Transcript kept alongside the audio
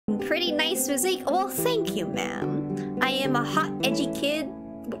pretty nice physique. Well, thank you, ma'am. I am a hot, edgy kid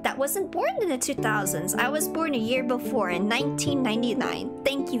that wasn't born in the 2000s. I was born a year before, in 1999.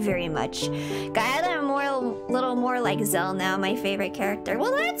 Thank you very much. Gaia, I'm a little more like Zell now, my favorite character.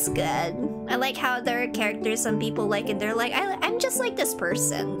 Well, that's good. I like how there are characters some people like, and they're like, I'm just like this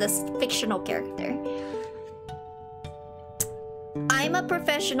person, this fictional character. I'm a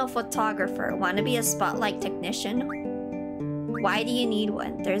professional photographer. Want to be a spotlight technician? Why do you need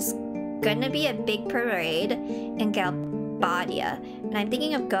one? There's gonna be a big parade in Galbadia, and I'm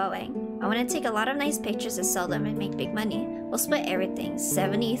thinking of going. I want to take a lot of nice pictures and sell them and make big money. We'll split everything,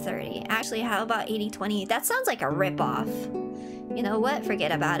 70-30. Actually, how about 80-20? That sounds like a ripoff. You know what?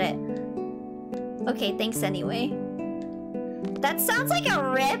 Forget about it. Okay, thanks anyway. That sounds like a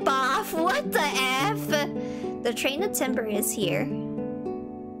ripoff! What the F? The train to Timber is here.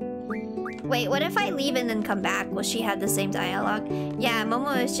 Wait, what if I leave and then come back? Will she have the same dialogue? Yeah,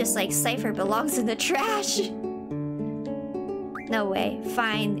 Momo is just like, Cypher belongs in the trash. No way.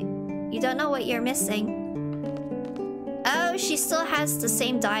 Fine. You don't know what you're missing. Oh, she still has the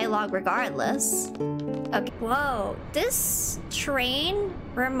same dialogue regardless. Okay. Whoa. This train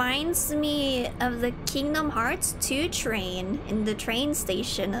reminds me of the Kingdom Hearts 2 train in the train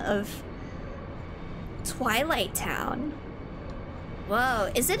station of Twilight Town.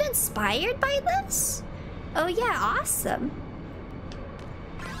 Whoa, is it inspired by this? Oh yeah, awesome.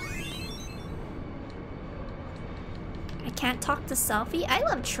 I can't talk to Selfie. I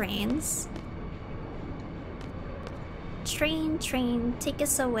love trains. Train, train, take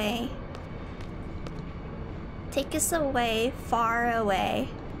us away. Take us away, far away.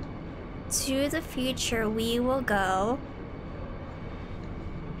 To the future we will go.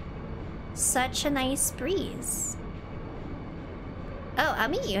 Such a nice breeze. Oh, I'll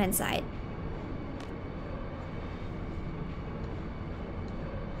meet you inside.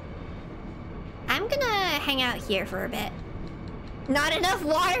 I'm gonna hang out here for a bit. Not enough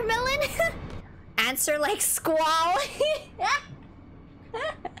watermelon? Answer like squall.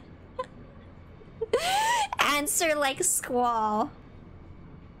 Answer like squall.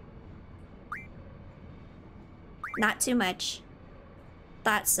 Not too much.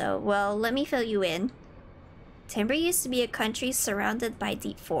 Thought so. Well, let me fill you in. Timber used to be a country surrounded by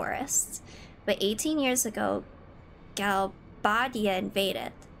deep forests, but 18 years ago, Galbadia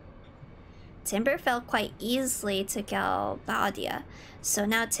invaded. Timber fell quite easily to Galbadia, so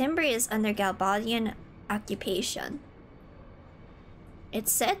now Timber is under Galbadian occupation.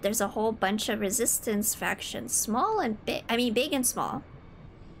 It's said there's a whole bunch of resistance factions, small and big. I mean, big and small.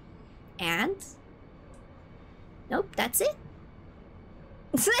 And? Nope, that's it.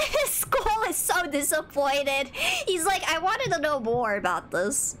 Skull is so disappointed. He's like, I wanted to know more about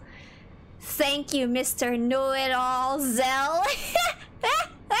this. Thank you, Mr. Know-It-All, Zell.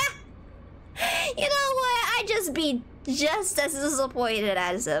 You know what? I'd just be just as disappointed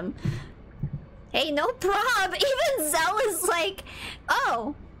as him. Hey, no prob. Even Zell is like,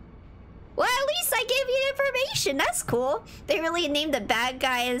 oh. Well, at least I gave you information. That's cool. They really named the bad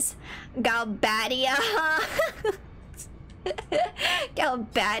guy as Galbadia.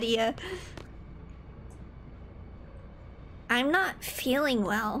 Galbadia. I'm not feeling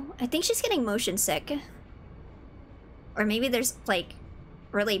well. I think she's getting motion sick. Or maybe there's like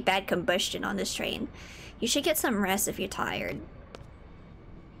really bad combustion on this train. You should get some rest if you're tired.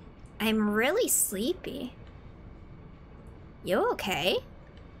 I'm really sleepy. You okay?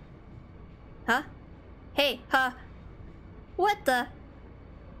 Huh? Hey, huh? What the?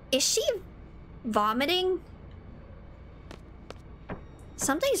 Is she vomiting?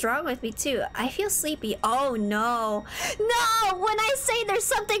 Something's wrong with me too. I feel sleepy. Oh no. No! When I say there's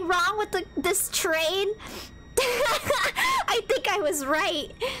something wrong with this train, I think I was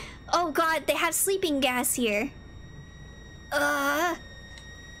right. Oh god, they have sleeping gas here. What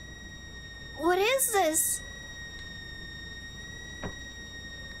is this?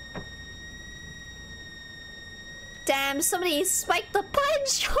 Damn, somebody spiked the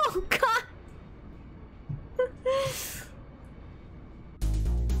punch! Oh god!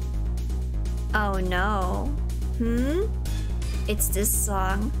 Oh no. It's this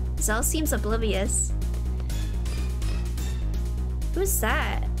song. Zell seems oblivious. Who's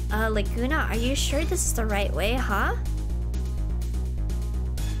that? Laguna, are you sure this is the right way, huh?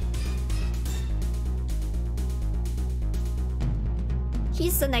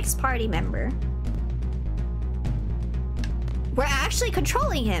 He's the next party member. We're actually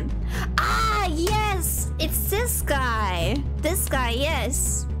controlling him. Ah, yes! It's this guy. This guy,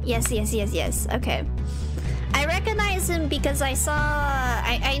 yes. Yes. Okay. I recognize him because I saw...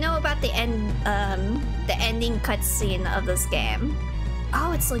 I know about the ending cutscene of this game.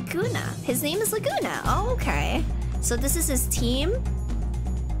 Oh, it's Laguna. His name is Laguna. Oh, okay. So this is his team?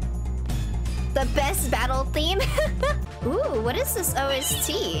 The best battle theme? Ooh, what is this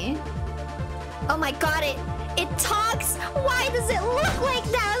OST? Oh my god, it talks! Why does it look like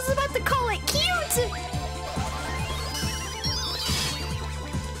that? I was about to call it cute!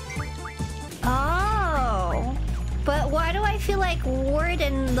 Oh. But why do I feel like Ward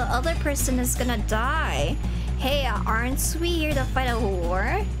and the other person is gonna die? Hey, aren't we here to fight a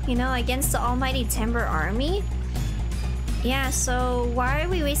war? You know, against the almighty Timber Army? Yeah, so why are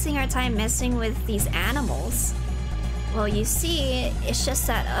we wasting our time messing with these animals? Well, you see, it's just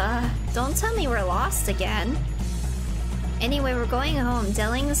that, don't tell me we're lost again. Anyway, we're going home.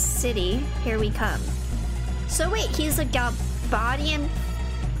 Delling City, here we come. So wait, he's a Galbadian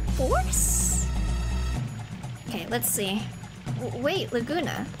force? Okay, let's see. Wait,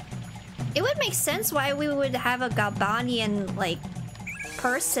 Laguna. It would make sense why we would have a Galbadian, like,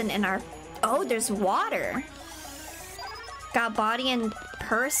 person in our... Oh, there's water. Galbadian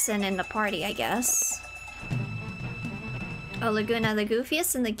person in the party, I guess. Oh, Laguna, the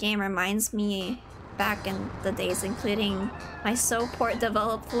goofiest in the game reminds me back in the days, including my so-port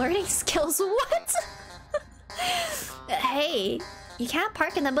developed flirting skills. What? Hey, you can't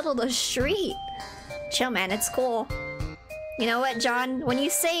park in the middle of the street. Chill, man, it's cool. You know what, John? When you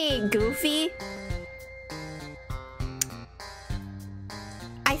say goofy,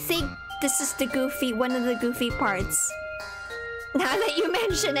 I think this is the goofy, one of the goofy parts. Now that you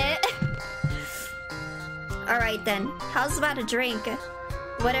mention it. Alright then, how's about a drink?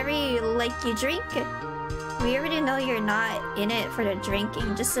 Whatever you like you drink. We already know you're not in it for the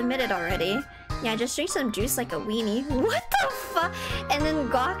drinking. Just admit it already. Yeah, just drink some juice like a weenie. What the fuck? And then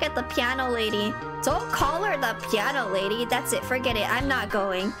gawk at the piano lady. Don't call her the piano lady. That's it, forget it. I'm not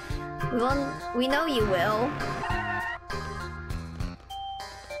going. We know you will.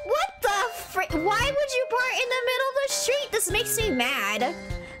 What the frick? Why would you park in the middle of the street? This makes me mad.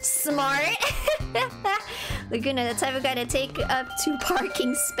 Smart. Laguna, the type of guy to take up 2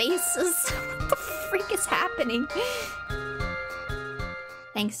 parking spaces. What the freak is happening?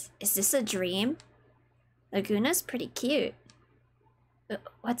 Thanks. Is this a dream? Laguna's pretty cute.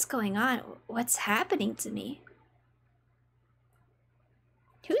 What's going on? What's happening to me?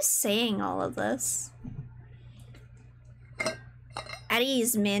 Who's saying all of this? At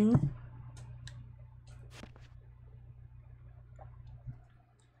ease, Min.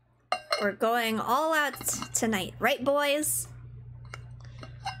 We're going all out tonight, right, boys?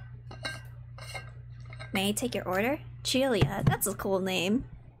 May I take your order? Julia, that's a cool name.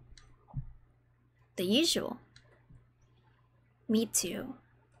 The usual. Me too.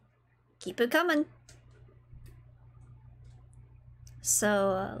 Keep it coming.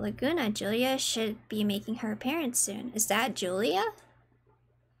 So, Laguna, Julia should be making her appearance soon. Is that Julia?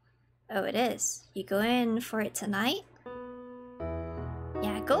 Oh, it is. You go in for it tonight?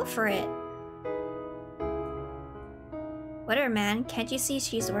 Yeah, go for it. Whatever, man. Can't you see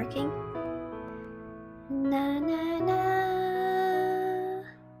she's working? Na na na.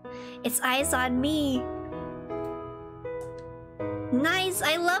 It's eyes on me. Nice.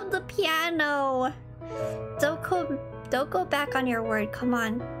 I love the piano. Don't go back on your word. Come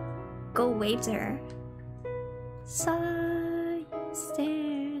on. Go wave to her. Saw you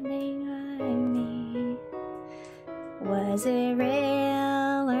standing on me. Was it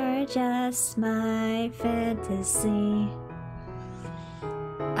real or just my fantasy?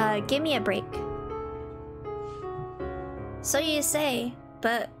 Give me a break. So you say,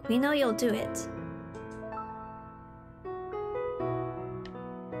 but we know you'll do it.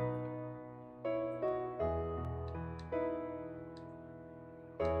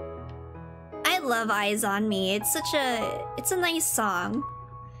 I love Eyes on Me. It's a nice song.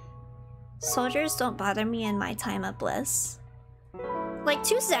 Soldiers don't bother me in my time of bliss. Like,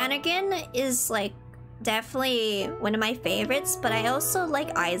 To Xanargan is like definitely one of my favorites, but I also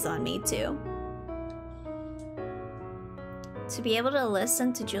like Eyes on Me too. To be able to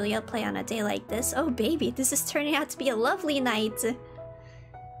listen to Julia play on a day like this, oh baby, this is turning out to be a lovely night.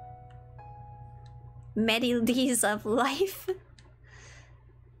 Melodies of life.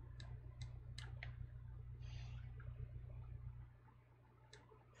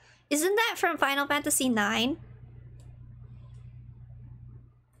 Isn't that from Final Fantasy IX?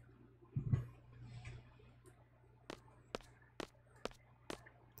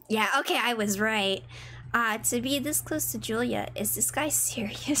 Yeah, okay, I was right. To be this close to Julia, is this guy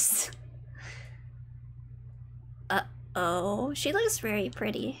serious? Uh-oh. She looks very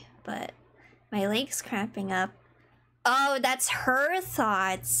pretty, but my leg's cramping up. Oh, that's her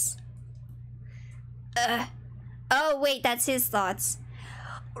thoughts. Oh, wait, that's his thoughts.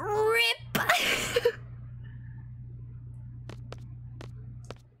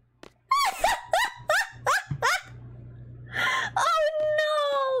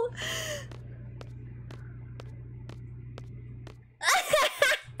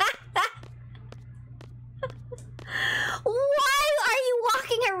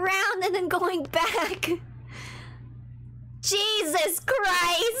 and then going back. Jesus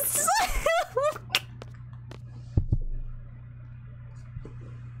Christ!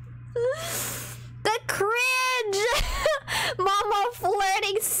 The cringe! Mama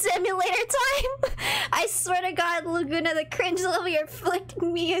flirting simulator time! I swear to God, Laguna, the cringe level you're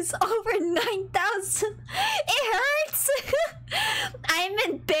inflicting me is over 9,000. It hurts! I'm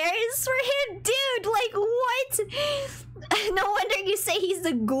embarrassed for him, dude! Like, what? No wonder you say he's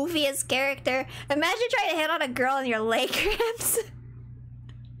the goofiest character. Imagine trying to hit on a girl and your leg cramps.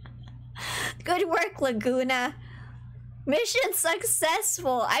 Good work, Laguna. Mission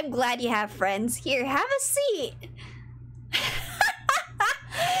successful. I'm glad you have friends. Here, have a seat.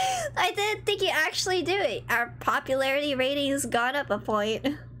 I didn't think you actually do it. Our popularity rating has gone up a point.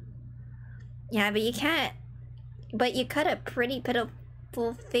 Yeah, but you can't. But you cut a pretty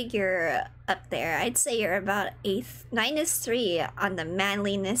pitiful figure up there. I'd say you're about -3 on the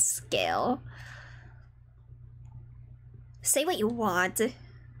manliness scale. Say what you want.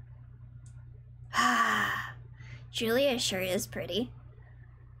 Julia sure is pretty.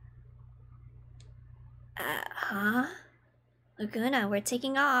 Huh? Laguna, we're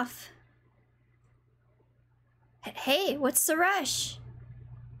taking off. Hey, what's the rush?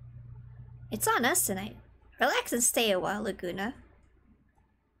 It's on us tonight. Relax and stay a while, Laguna.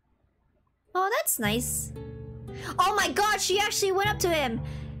 Oh, that's nice. Oh my God, she actually went up to him.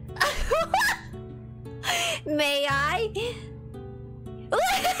 May I?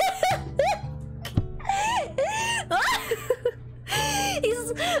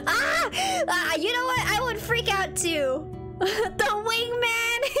 He's you know what? I would freak out too. The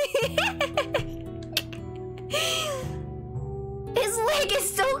wingman. His leg is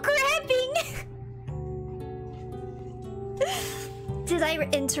still cramping. Did I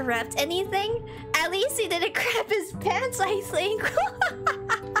interrupt anything? At least he didn't crap his pants, I think.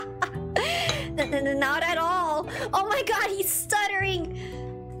 Not at all. Oh my God, he's stuttering.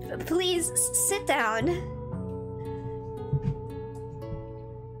 Please sit down.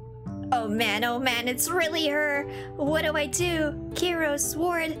 Oh man, it's really her. What do I do? Kiro,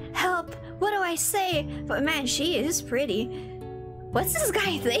 Sword, help. What do I say? But man, she is pretty. What's this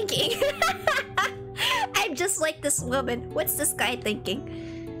guy thinking? I'm just like this woman. What's this guy thinking?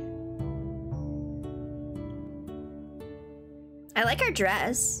 I like her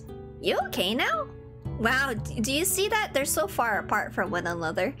dress. You okay now? Wow, do you see that? They're so far apart from one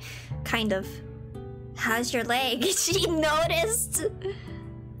another. Kind of. How's your leg? She noticed.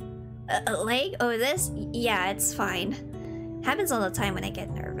 A leg? Oh, this? Yeah, it's fine. Happens all the time when I get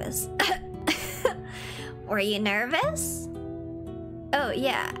nervous. Were you nervous? Oh,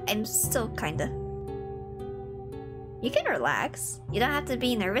 yeah, I'm still kinda. You can relax. You don't have to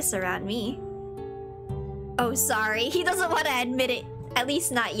be nervous around me. Oh, sorry. He doesn't want to admit it. At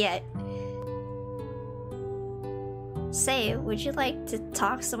least not yet. Say, would you like to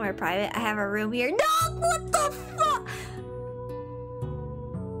talk somewhere private? I have a room here. No! What the fuck?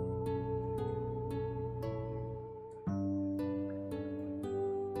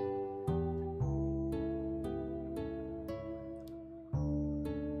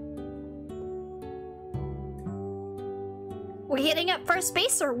 We're hitting up first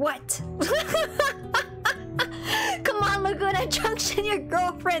base or what? Come on, Laguna Junction, your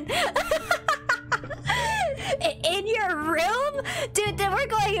girlfriend. In your room? Dude, we're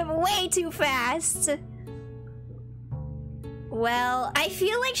going way too fast. Well, I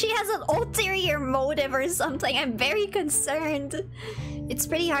feel like she has an ulterior motive or something. I'm very concerned. It's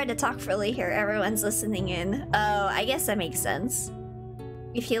pretty hard to talk freely here. Everyone's listening in. Oh, I guess that makes sense.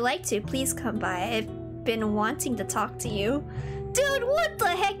 If you'd like to, please come by. I've been wanting to talk to you. Dude, what the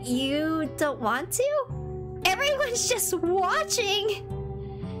heck? You don't want to? Everyone's just watching.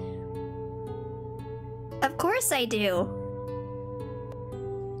 Of course I do.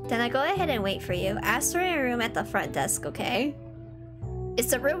 Then I go ahead and wait for you. Ask for a room at the front desk, okay?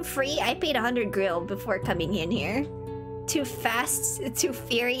 Is the room free? I paid 100 grill before coming in here. Too fast, too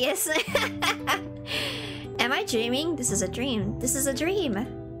furious. Am I dreaming? This is a dream. This is a dream.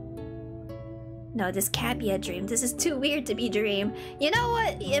 No, this can't be a dream. This is too weird to be a dream. You know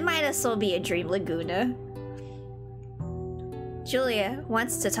what? It might as well be a dream, Laguna. Julia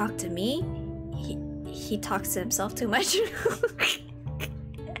wants to talk to me? He talks to himself too much.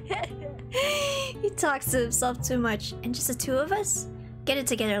 He talks to himself too much. And just the two of us? Get it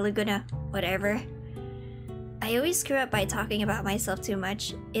together, Laguna. Whatever. I always screw up by talking about myself too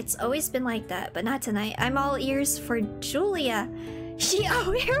much. It's always been like that, but not tonight. I'm all ears for Julia.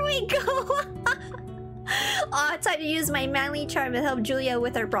 Oh, here we go. Oh, time to use my manly charm to help Julia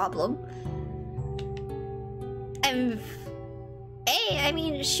with her problem. Hey, I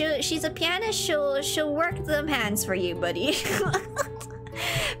mean, she's a pianist. She'll work them hands for you, buddy.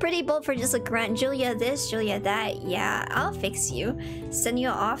 Pretty bold for just a grunt. Julia this, Julia that. Yeah, I'll fix you. Send you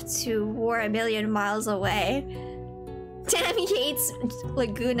off to war a million miles away. Damn, he hates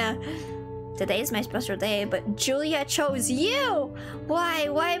Laguna. Today's my special day, but Julia chose you! Why?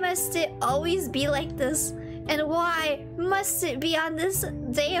 Why must it always be like this? And why must it be on this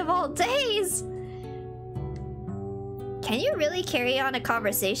day of all days? Can you really carry on a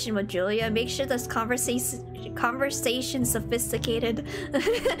conversation with Julia? Make sure this conversation sophisticated.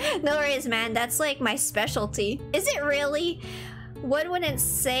 No worries, man. That's like my specialty. Is it really? One wouldn't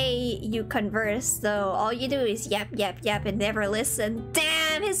say you converse, though. All you do is yap, yap, yap and never listen.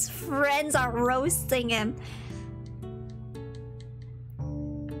 Damn, his friends are roasting him.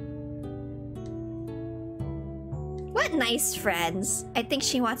 What nice friends. I think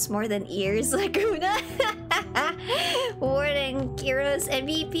she wants more than ears, Laguna. Warden, Kiros,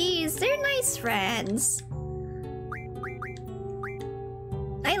 MVPs. They're nice friends.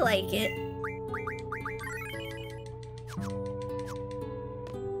 I like it.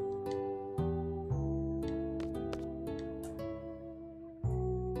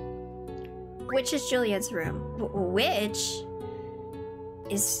 Which is Julian's room? Which?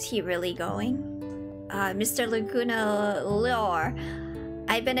 Is he really going? Mr. Laguna Lore,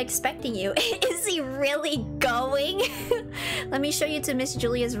 I've been expecting you. Is he really going? Let me show you to Miss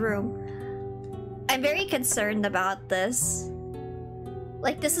Julia's room. I'm very concerned about this.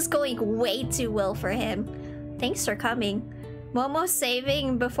 Like, this is going way too well for him. Thanks for coming. Momo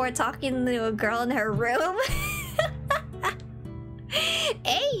saving before talking to a girl in her room?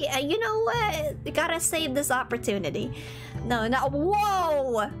 Hey, you know what? You gotta save this opportunity. No, not.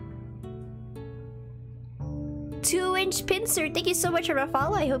 Whoa! 2-inch pincer. Thank you so much for the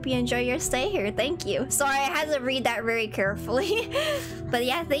follow. I hope you enjoy your stay here. Thank you. Sorry, I had to read that very carefully. But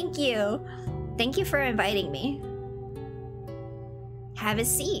yeah, thank you. Thank you for inviting me. Have a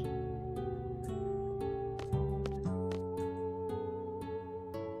seat.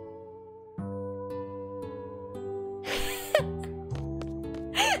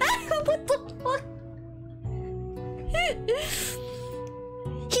 What the fuck?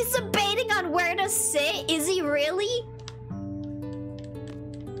 He's debating on where to sit? Is he really?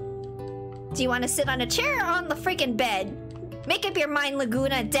 Do you want to sit on a chair or on the freaking bed? Make up your mind,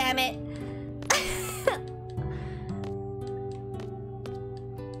 Laguna, damn it.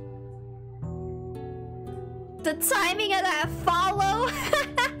 The timing of that follow.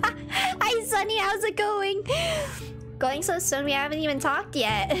 Hi, Sunny, how's it going? Going so soon, we haven't even talked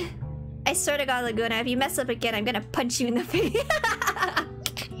yet. I swear to God, Laguna, if you mess up again, I'm gonna punch you in the face.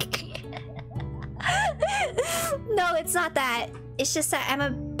 No, it's not that. It's just that I'm a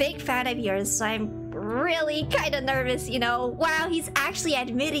big fan of yours, so I'm really kind of nervous, you know? Wow, he's actually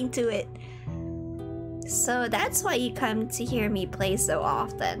admitting to it. So that's why you come to hear me play so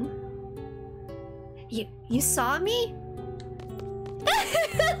often. You saw me?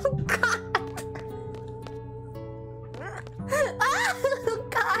 Oh, God. Oh,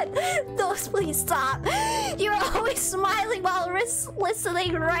 God. Those, please stop. You're always smiling while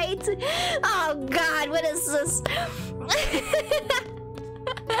listening, right? Oh, God, what is this?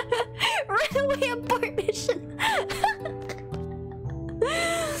 Runaway abort mission.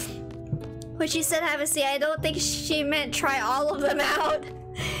 When she said have a seat, I don't think she meant try all of them out.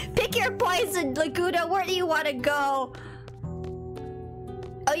 Pick your poison, Laguna. Where do you want to go?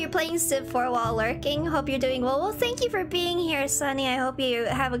 Oh, you're playing Civ 4 while lurking? Hope you're doing well. Well, thank you for being here, Sunny. I hope you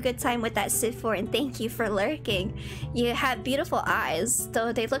have a good time with that Civ 4, and thank you for lurking. You have beautiful eyes,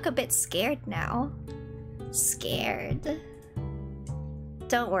 though they look a bit scared now. Scared.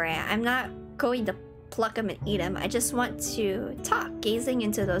 Don't worry, I'm not going to pluck them and eat them. I just want to talk, gazing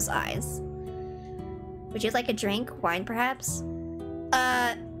into those eyes. Would you like a drink? Wine, perhaps?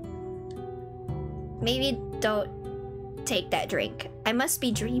 Maybe don't take that drink. I must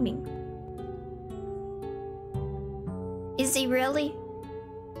be dreaming. Is he really?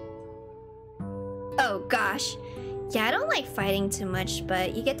 Oh gosh. Yeah, I don't like fighting too much,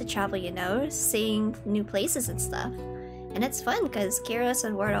 but you get to travel, you know, seeing new places and stuff. And it's fun because Kiros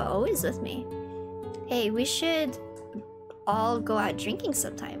and Ward are always with me. Hey, we should all go out drinking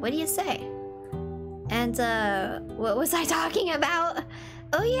sometime. What do you say? And what was I talking about?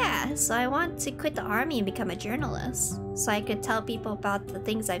 Oh yeah, so I want to quit the army and become a journalist. So I could tell people about the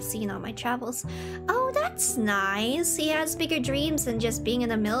things I've seen on my travels. Oh, that's nice. He has bigger dreams than just being in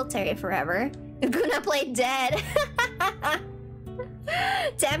the military forever. Laguna played dead.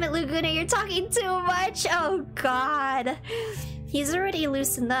 Damn it, Laguna, you're talking too much. Oh God. He's already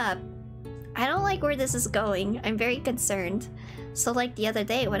loosened up. I don't like where this is going. I'm very concerned. So like the other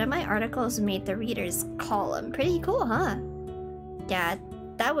day, one of my articles made the reader's column. Pretty cool, huh? Yeah,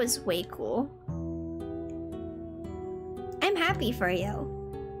 that was way cool. I'm happy for you.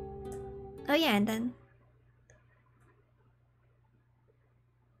 Oh yeah, and then...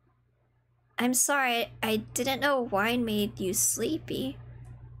 I'm sorry, I didn't know wine made you sleepy.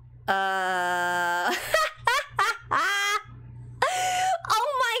 Oh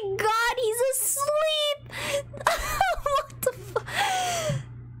my god, he's asleep! What the fuck?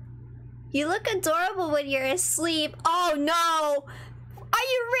 You look adorable when you're asleep. Oh no! Are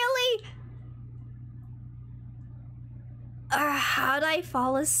you really? How'd I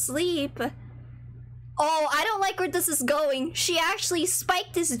fall asleep? Oh, I don't like where this is going. She actually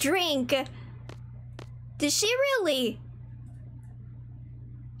spiked this drink. Did she really?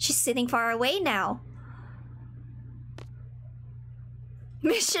 She's sitting far away now.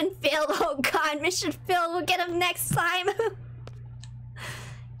 Mission failed. Oh god, mission failed. We'll get him next time.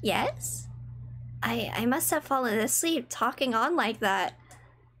 Yes? I must have fallen asleep talking on like that.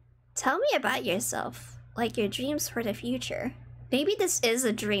 Tell me about yourself. Like your dreams for the future. Maybe this is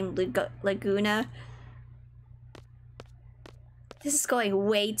a dream, Laguna. This is going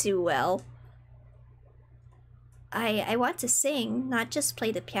way too well. I want to sing, not just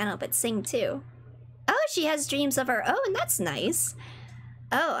play the piano, but sing too. Oh, she has dreams of her own. That's nice.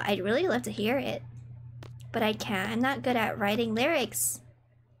 Oh, I'd really love to hear it. But I can't. I'm not good at writing lyrics.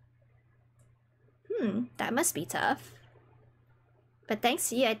 That must be tough. But thanks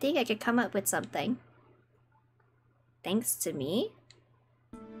to you, I think I could come up with something. Thanks to me?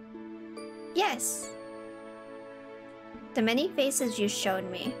 Yes. The many faces you've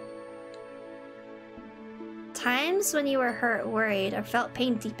shown me. Times when you were hurt, worried, or felt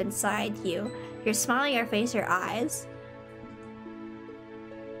pain deep inside you. Your smile, your face, your eyes.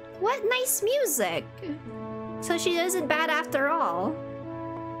 What nice music! So she isn't bad after all.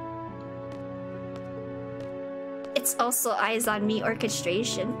 It's also Eyes on Me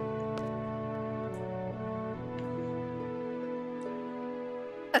orchestration.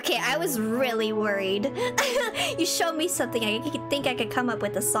 Okay, I was really worried. You showed me something, I think I could come up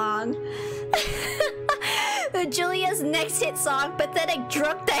with a song. Julia's next hit song, Pathetic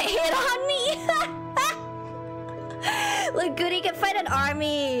Drunk That Hit on Me. Laguna can fight an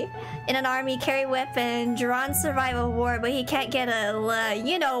army. In an army, carry weapon. Duran survive a war, but he can't get a,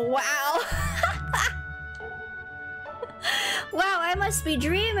 you know, wow. Wow, I must be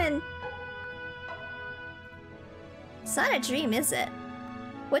dreaming. It's not a dream, is it?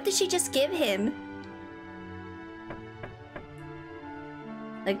 What did she just give him?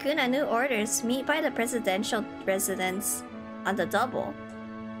 Laguna, new orders. Meet by the presidential residence on the double.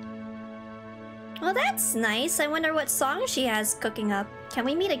 Well, that's nice. I wonder what song she has cooking up. Can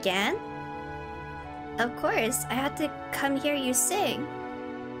we meet again? Of course. I had to come hear you sing.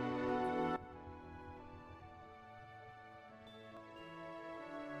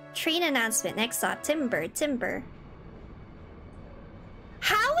 Train announcement. Next stop, Timber.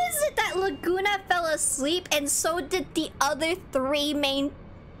 How is it that Laguna fell asleep and so did the other 3 main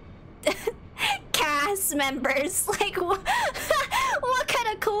cast members? Like, what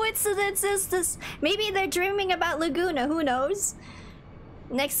kind of coincidence is this? Maybe they're dreaming about Laguna, who knows?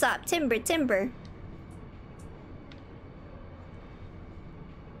 Next stop, Timber.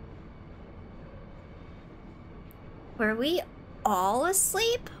 Were we all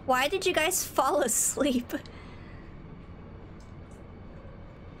asleep? Why did you guys fall asleep?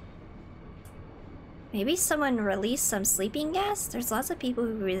 Maybe someone released some sleeping gas? There's lots of people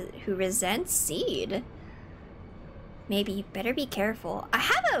who resent seed. Maybe, better be careful. I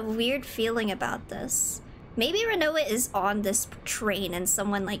have a weird feeling about this. Maybe Renoa is on this train and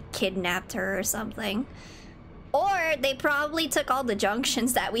someone like kidnapped her or something. Or they probably took all the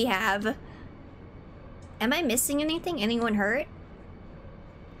junctions that we have. Am I missing anything? Anyone hurt?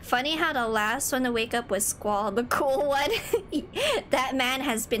 Funny how the last one to wake up was Squall, the cool one. That man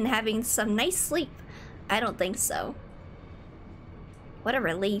has been having some nice sleep. I don't think so. What a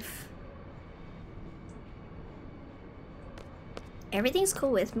relief. Everything's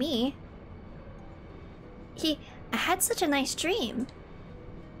cool with me. I had such a nice dream.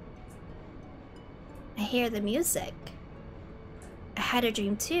 I hear the music. I had a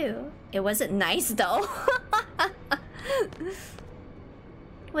dream too. It wasn't nice though.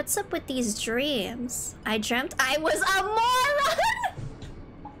 What's up with these dreams? I dreamt I was a moron!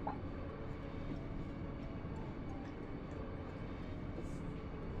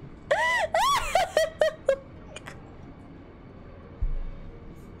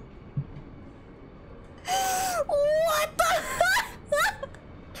 What the?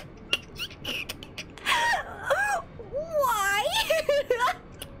 Why?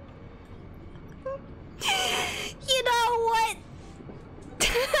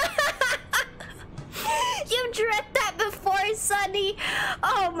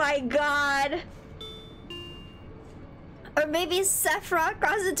 Oh my god. Or maybe Sephiroth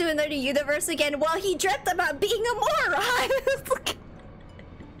crossed into another universe again while he dreamt about being a moron.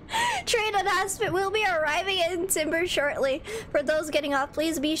 Train announcement. We'll be arriving in Timber shortly. For those getting off,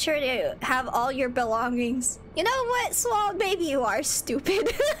 please be sure to have all your belongings. You know what, Swall? Maybe you are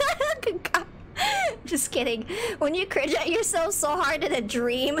stupid. Just kidding. When you cringe at yourself so hard in a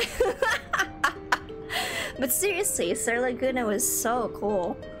dream. But seriously, Sir Laguna was so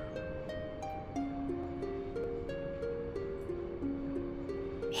cool.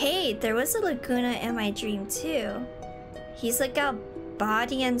 Hey, there was a Laguna in my dream too. He's like a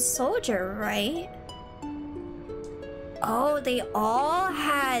body and soldier, right? Oh, they all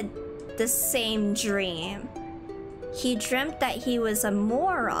had the same dream. He dreamt that he was a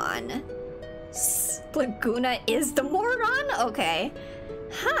moron. Laguna is the moron? Okay.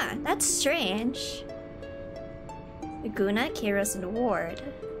 Huh, that's strange. Laguna, Kairos, and Ward.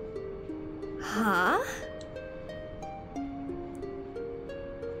 Huh?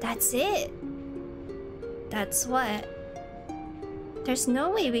 That's it. That's what? There's no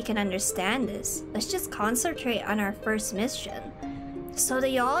way we can understand this. Let's just concentrate on our first mission. So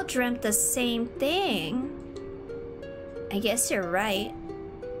they all dreamt the same thing. I guess you're right.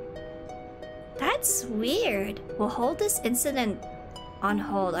 That's weird. We'll hold this incident on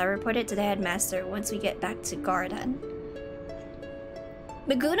hold. I'll report it to the headmaster once we get back to Garden.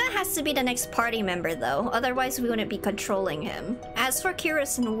 Laguna has to be the next party member though, otherwise we wouldn't be controlling him. As for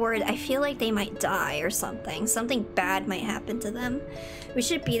Kairos and Ward, I feel like they might die or something. Something bad might happen to them. We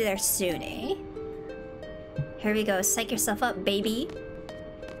should be there soon, eh? Here we go, psych yourself up, baby.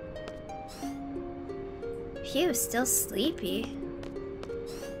 Phew, still sleepy.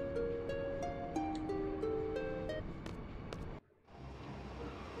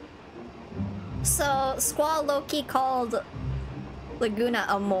 So, Squall Loki called Laguna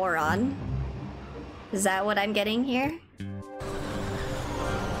a moron. Is that what I'm getting here?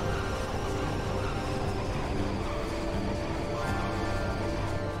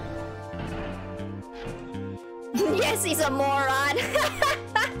 Yes, he's a moron.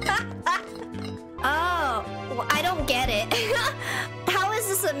 Oh, well, I don't get it. How is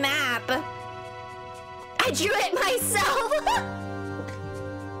this a map? I drew it myself.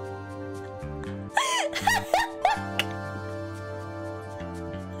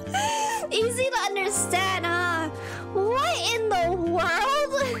 Easy to understand, huh? What in the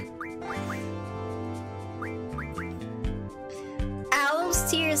world? Owl's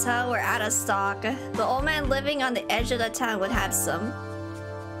tears, huh? We're out of stock. The old man living on the edge of the town would have some.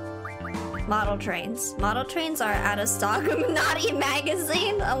 Model trains. Model trains are out of stock. Naughty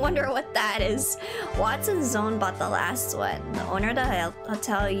magazine? I wonder what that is. Watson Zone bought the last one. The owner of the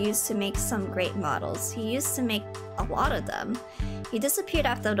hotel used to make some great models. He used to make a lot of them. He disappeared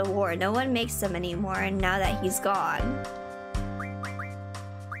after the war. No one makes them anymore now that he's gone.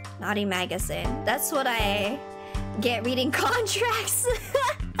 Naughty magazine. That's what I get reading contracts.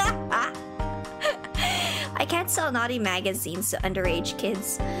 I can't sell naughty magazines to underage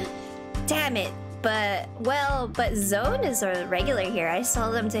kids. Damn it. But Zone is a regular here. I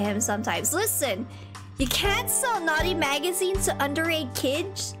sell them to him sometimes. Listen, you can't sell naughty magazines to underage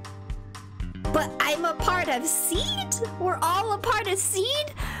kids? But I'm a part of Seed? We're all a part of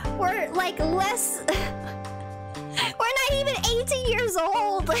Seed? We're like less... We're not even 18 years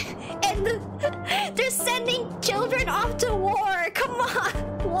old! And they're sending children off to war! Come on!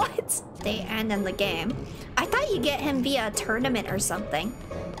 What? They end in the game. I thought you get him via a tournament or something.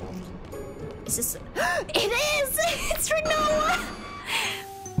 Is this... It is! It's Renoa!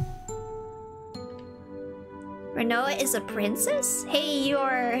 Renoa is a princess? Hey,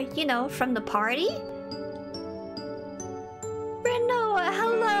 you're, you know, from the party? Renoa,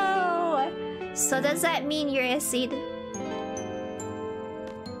 hello! So does that mean you're a seed?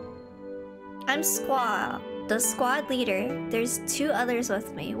 I'm Squall, the squad leader. There's 2 others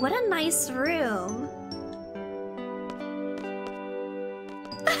with me. What a nice room.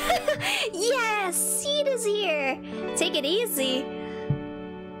 Yes, Seed is here. Take it easy.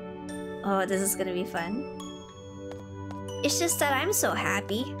 Oh, this is gonna be fun. It's just that I'm so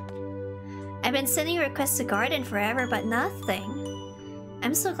happy. I've been sending requests to Garden forever, but nothing.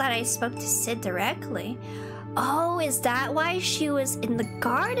 I'm so glad I spoke to Sid directly. Oh, is that why she was in the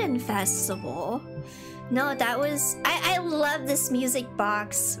Garden Festival? No, that was... I love this music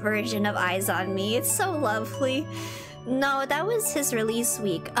box version of Eyes on Me. It's so lovely. No, that was his release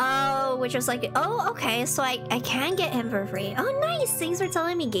week. Oh, which was like... Oh, okay, so I can get him for free. Oh, nice! Thanks for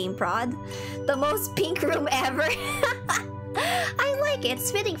telling me, Game Prod. The most pink room ever. I like it.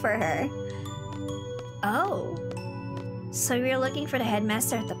 It's fitting for her. Oh. So you're looking for the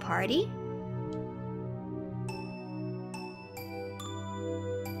headmaster at the party?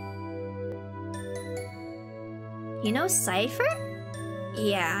 You know Cypher?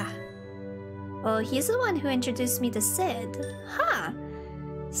 Yeah. Well, he's the one who introduced me to Sid. Huh.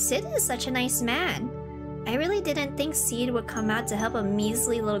 Sid is such a nice man. I really didn't think Sid would come out to help a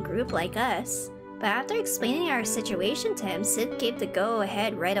measly little group like us. But after explaining our situation to him, Sid gave the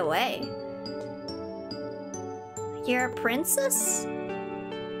go-ahead right away. You're a princess?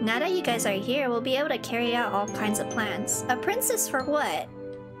 Now that you guys are here, we'll be able to carry out all kinds of plans. A princess for what?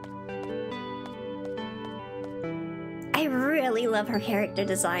 I really love her character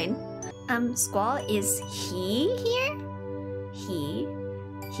design. Squall, is he here? He?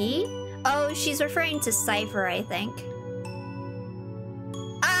 Oh, she's referring to Cypher, I think.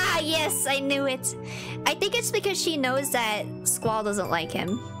 Ah, yes, I knew it. I think it's because she knows that Squall doesn't like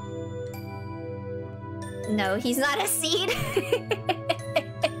him. No, he's not a seed.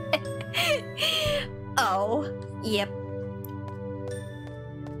 Oh, yep.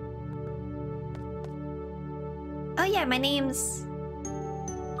 Oh yeah, my name's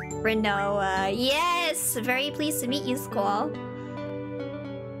Renoa. Yes, very pleased to meet you, Squall.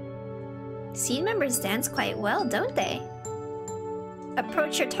 Seed members dance quite well, don't they?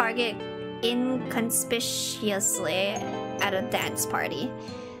 Approach your target inconspicuously at a dance party.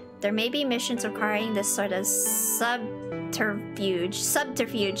 There may be missions requiring this sort of subterfuge.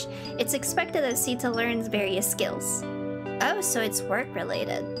 It's expected of Seed to learn various skills. Oh, so it's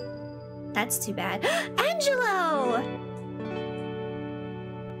work-related. That's too bad. Angelo!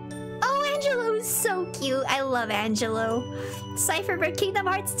 Oh, Angelo is so cute. I love Angelo. Cypher for Kingdom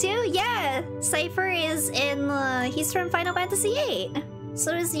Hearts 2? Yeah! Cypher is in... he's from Final Fantasy VIII.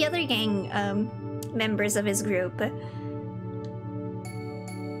 So is the other gang members of his group.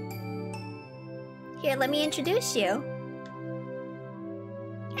 Here, let me introduce you.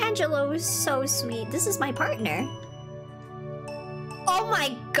 Angelo is so sweet. This is my partner. Oh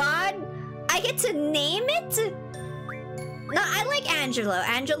my god! I get to name it? No, I like Angelo.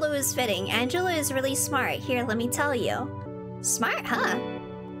 Angelo is fitting. Angelo is really smart. Here, let me tell you. Smart, huh?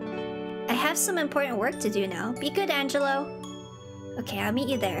 I have some important work to do now. Be good, Angelo. Okay, I'll meet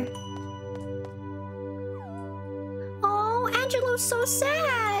you there. Oh, Angelo's so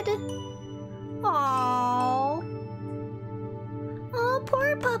sad. Aww. Oh,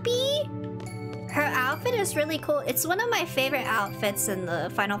 poor puppy. Her outfit is really cool. It's one of my favorite outfits in the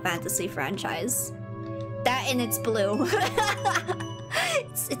Final Fantasy franchise. That and it's blue.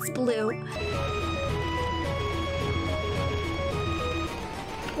 it's blue.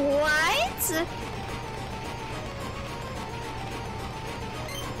 What?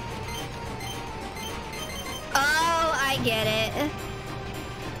 Oh, I get it.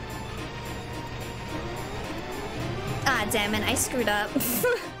 Ah, damn it, I screwed up.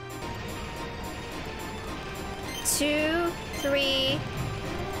 2, 3...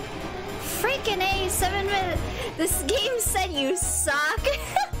 Freaking A, 7 minutes! This game said you suck!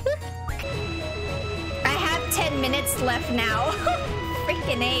 I have 10 minutes left now.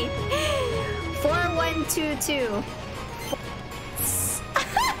 Freaking A. 4122.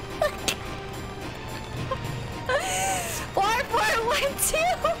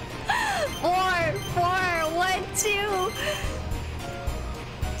 4412.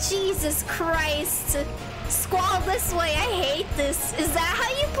 4412. Jesus Christ. Squall this way, I hate this. Is that how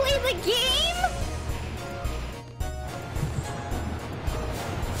you play the game?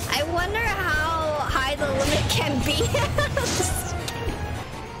 I wonder how high the limit can be.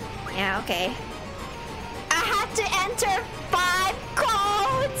 Yeah, okay. I have to enter 5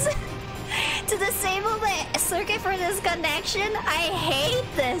 codes to disable the circuit for this connection. I hate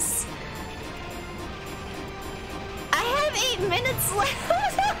this. I have 8 minutes left.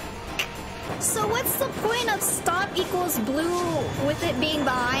 So what's the point of stop equals blue with it being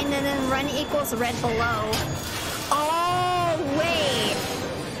behind and then run equals red below? Oh, wait.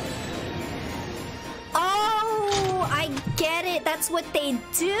 Oh, I get it. That's what they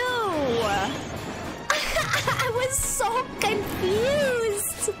do. I was so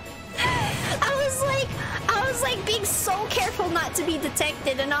confused. I was like being so careful not to be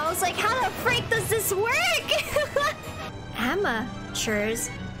detected, and I was like, how the freak does this work?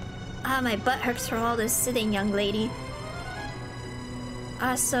 Amateurs. Ah, my butt hurts from all this sitting, young lady.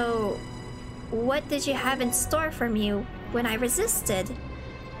 So... what did you have in store for me when I resisted?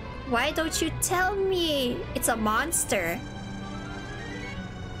 Why don't you tell me? It's a monster.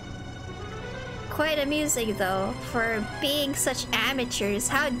 Quite amusing, though, for being such amateurs.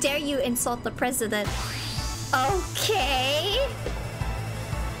 How dare you insult the president? Okay...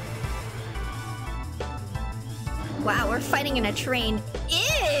 Wow, we're fighting in a train.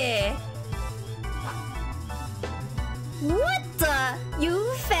 Ew! What the?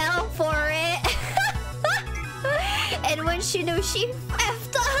 You fell for it. And when she knew, she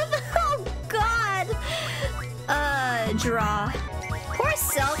effed up. Oh god. Draw. Poor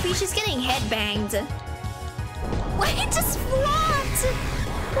Selfie, she's getting headbanged. Wait, it just flopped.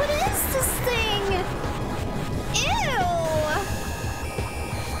 What is this thing? Ew.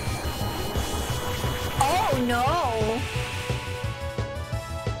 Oh no.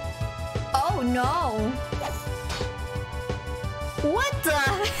 Oh no. What the?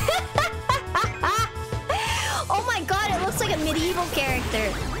 Oh my god, it looks like a medieval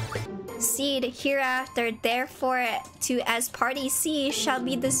character. Seed hereafter, therefore, to as Party C shall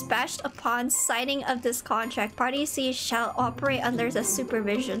be dispatched upon signing of this contract. Party C shall operate under the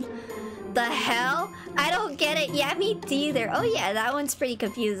supervision. The hell? I don't get it. Yeah, me neither. Oh yeah, that one's pretty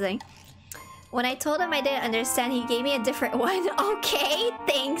confusing. When I told him I didn't understand, he gave me a different one. Okay,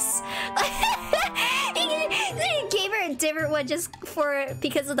 thanks. He gave her a different one just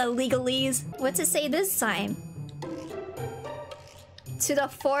because of the legalese. What to say this time? To the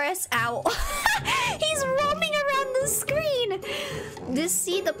forest owl. He's roaming around the screen. This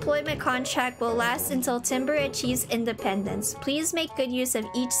seed deployment contract will last until Timber achieves independence. Please make good use of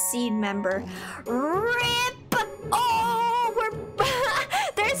each seed member. RIP! Oh,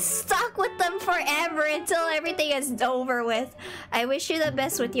 they're stuck with them forever until everything is over with. I wish you the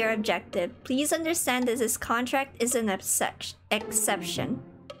best with your objective. Please understand that this contract is an exception.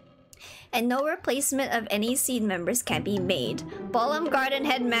 And no replacement of any seed members can be made. Ballum Garden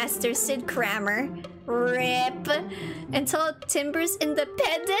Headmaster Sid Kramer. RIP. Until Timber's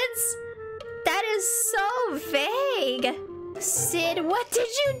independence? That is so vague. Sid, what did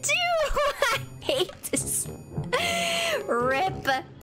you do? I hate this. RIP.